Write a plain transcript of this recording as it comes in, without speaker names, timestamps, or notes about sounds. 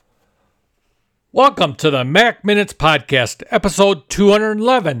Welcome to the Mac Minutes Podcast, episode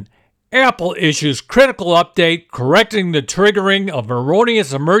 211. Apple issues critical update correcting the triggering of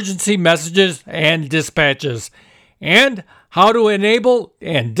erroneous emergency messages and dispatches, and how to enable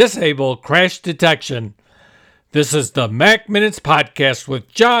and disable crash detection. This is the Mac Minutes Podcast with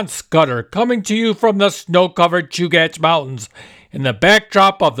John Scudder coming to you from the snow-covered Chugach Mountains in the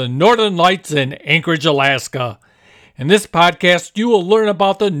backdrop of the Northern Lights in Anchorage, Alaska. In this podcast, you will learn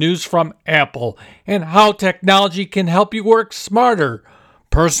about the news from Apple and how technology can help you work smarter,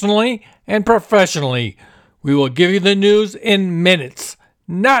 personally and professionally. We will give you the news in minutes,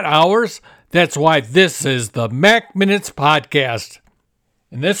 not hours. That's why this is the Mac Minutes Podcast.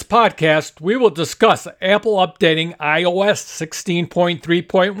 In this podcast, we will discuss Apple updating iOS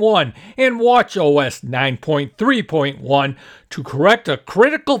 16.3.1 and watchOS 9.3.1 to correct a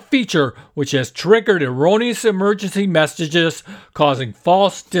critical feature which has triggered erroneous emergency messages causing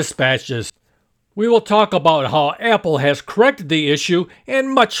false dispatches. We will talk about how Apple has corrected the issue and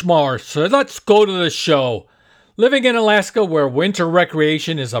much more, so let's go to the show. Living in Alaska, where winter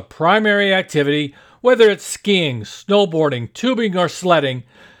recreation is a primary activity, whether it's skiing, snowboarding, tubing, or sledding,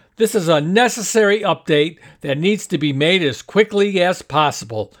 this is a necessary update that needs to be made as quickly as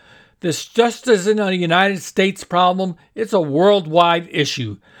possible. This just isn't a United States problem, it's a worldwide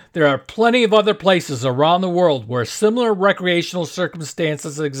issue. There are plenty of other places around the world where similar recreational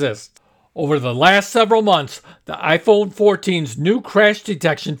circumstances exist. Over the last several months, the iPhone 14's new crash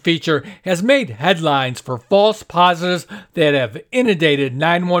detection feature has made headlines for false positives that have inundated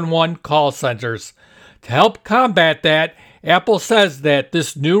 911 call centers. To help combat that, Apple says that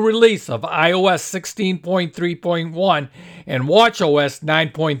this new release of iOS 16.3.1 and watchOS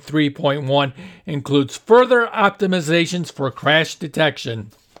 9.3.1 includes further optimizations for crash detection.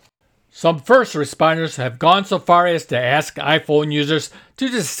 Some first responders have gone so far as to ask iPhone users to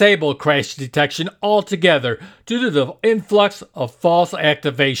disable crash detection altogether due to the influx of false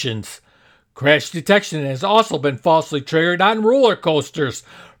activations. Crash detection has also been falsely triggered on roller coasters,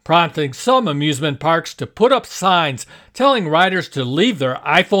 prompting some amusement parks to put up signs telling riders to leave their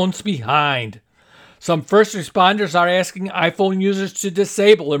iPhones behind. Some first responders are asking iPhone users to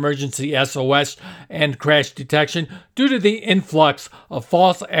disable emergency SOS and crash detection due to the influx of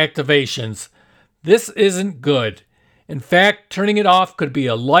false activations. This isn't good. In fact, turning it off could be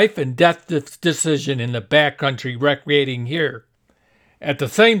a life and death decision in the backcountry recreating here. At the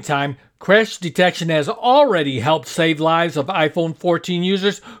same time, crash detection has already helped save lives of iPhone 14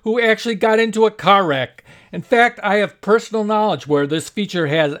 users who actually got into a car wreck. In fact, I have personal knowledge where this feature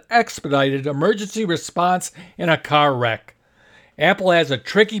has expedited emergency response in a car wreck. Apple has a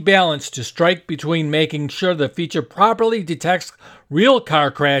tricky balance to strike between making sure the feature properly detects real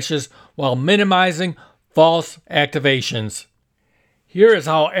car crashes while minimizing false activations. Here is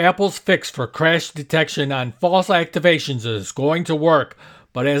how Apple's fix for crash detection on false activations is going to work,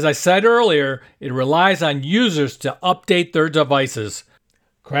 but as I said earlier, it relies on users to update their devices.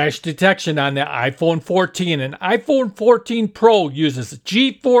 Crash detection on the iPhone 14 and iPhone 14 Pro uses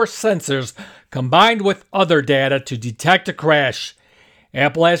G4 sensors combined with other data to detect a crash.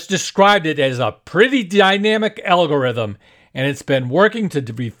 Apple has described it as a pretty dynamic algorithm, and it's been working to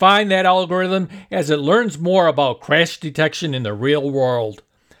refine that algorithm as it learns more about crash detection in the real world.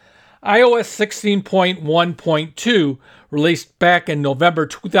 iOS 16.1.2, released back in November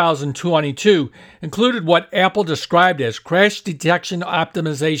 2022, included what Apple described as crash detection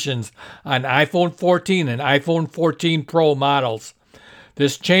optimizations on iPhone 14 and iPhone 14 Pro models.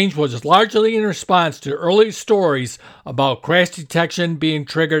 This change was largely in response to early stories about crash detection being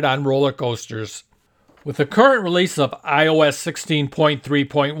triggered on roller coasters. With the current release of iOS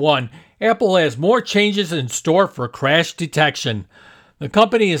 16.3.1, Apple has more changes in store for crash detection. The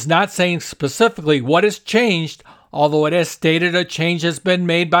company is not saying specifically what has changed, although it has stated a change has been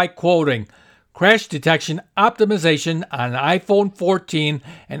made by quoting, "Crash detection optimization on iPhone 14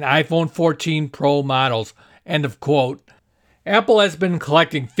 and iPhone 14 Pro models," end of quote. Apple has been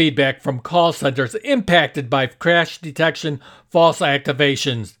collecting feedback from call centers impacted by crash detection false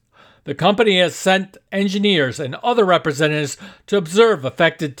activations. The company has sent engineers and other representatives to observe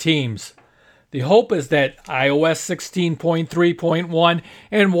affected teams. The hope is that iOS 16.3.1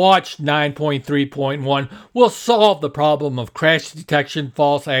 and Watch 9.3.1 will solve the problem of crash detection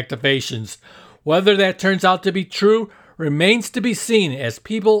false activations. Whether that turns out to be true remains to be seen as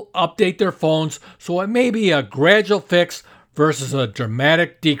people update their phones, so it may be a gradual fix versus a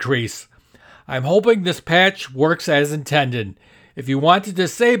dramatic decrease. I'm hoping this patch works as intended. If you want to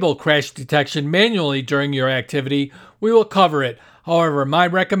disable crash detection manually during your activity, we will cover it. However, my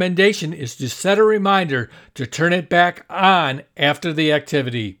recommendation is to set a reminder to turn it back on after the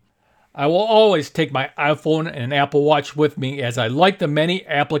activity. I will always take my iPhone and Apple Watch with me as I like the many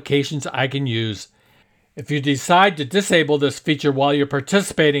applications I can use. If you decide to disable this feature while you're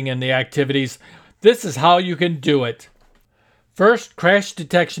participating in the activities, this is how you can do it. First, crash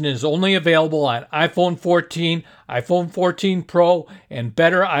detection is only available on iPhone 14, iPhone 14 Pro, and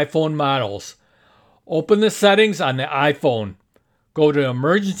better iPhone models. Open the settings on the iPhone. Go to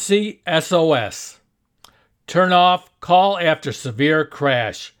Emergency SOS. Turn off Call After Severe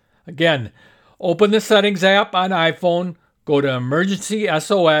Crash. Again, open the Settings app on iPhone, go to Emergency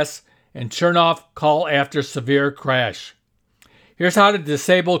SOS, and turn off Call After Severe Crash. Here's how to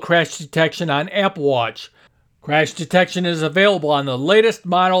disable crash detection on Apple Watch. Crash detection is available on the latest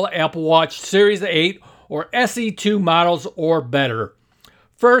model Apple Watch Series 8 or SE2 models or better.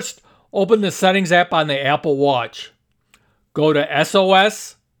 First, open the Settings app on the Apple Watch. Go to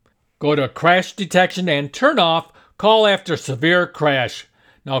SOS, go to Crash Detection, and turn off Call After Severe Crash.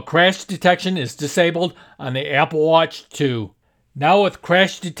 Now crash detection is disabled on the Apple Watch 2. Now with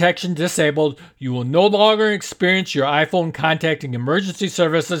crash detection disabled, you will no longer experience your iPhone contacting emergency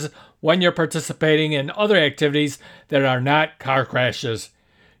services when you're participating in other activities that are not car crashes.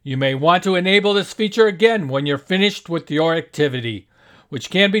 You may want to enable this feature again when you're finished with your activity,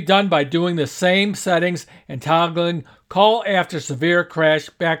 which can be done by doing the same settings and toggling Call After Severe Crash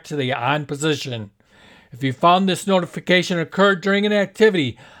back to the on position. If you found this notification occurred during an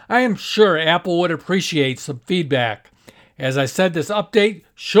activity, I am sure Apple would appreciate some feedback. As I said, this update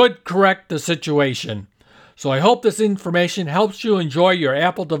should correct the situation. So I hope this information helps you enjoy your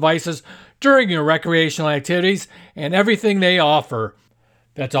Apple devices during your recreational activities and everything they offer.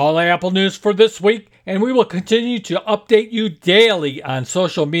 That's all the Apple news for this week, and we will continue to update you daily on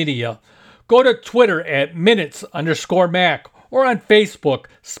social media. Go to Twitter at Minutes_Mac or on Facebook,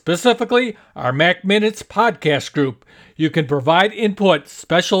 specifically our Mac Minutes podcast group. You can provide input,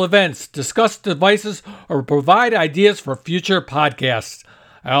 special events, discuss devices, or provide ideas for future podcasts.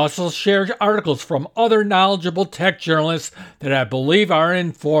 I also share articles from other knowledgeable tech journalists that I believe are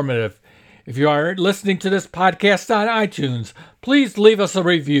informative. If you are listening to this podcast on iTunes, please leave us a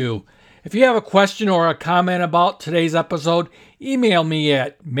review. If you have a question or a comment about today's episode, email me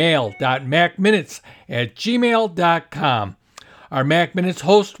at mail.macminutes@gmail.com. Our Mac Minutes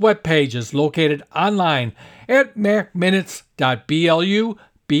host webpage is located online at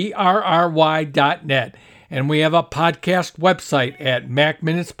macminutes.blubry.net, and we have a podcast website at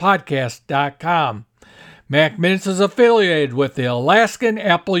macminutespodcast.com. Mac Minutes is affiliated with the Alaskan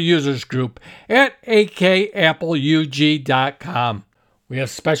Apple Users Group at akapple.ug.com. We have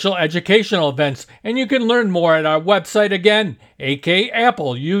special educational events, and you can learn more at our website again,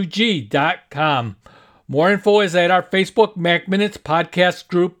 akapple.ug.com. More info is at our Facebook Mac Minutes podcast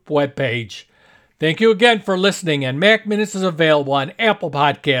group webpage. Thank you again for listening, and Mac Minutes is available on Apple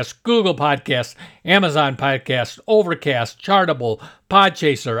Podcasts, Google Podcasts, Amazon Podcasts, Overcast, Chartable,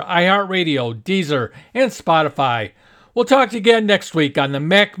 Podchaser, iHeartRadio, Deezer, and Spotify. We'll talk to you again next week on the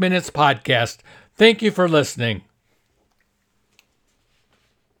Mac Minutes podcast. Thank you for listening.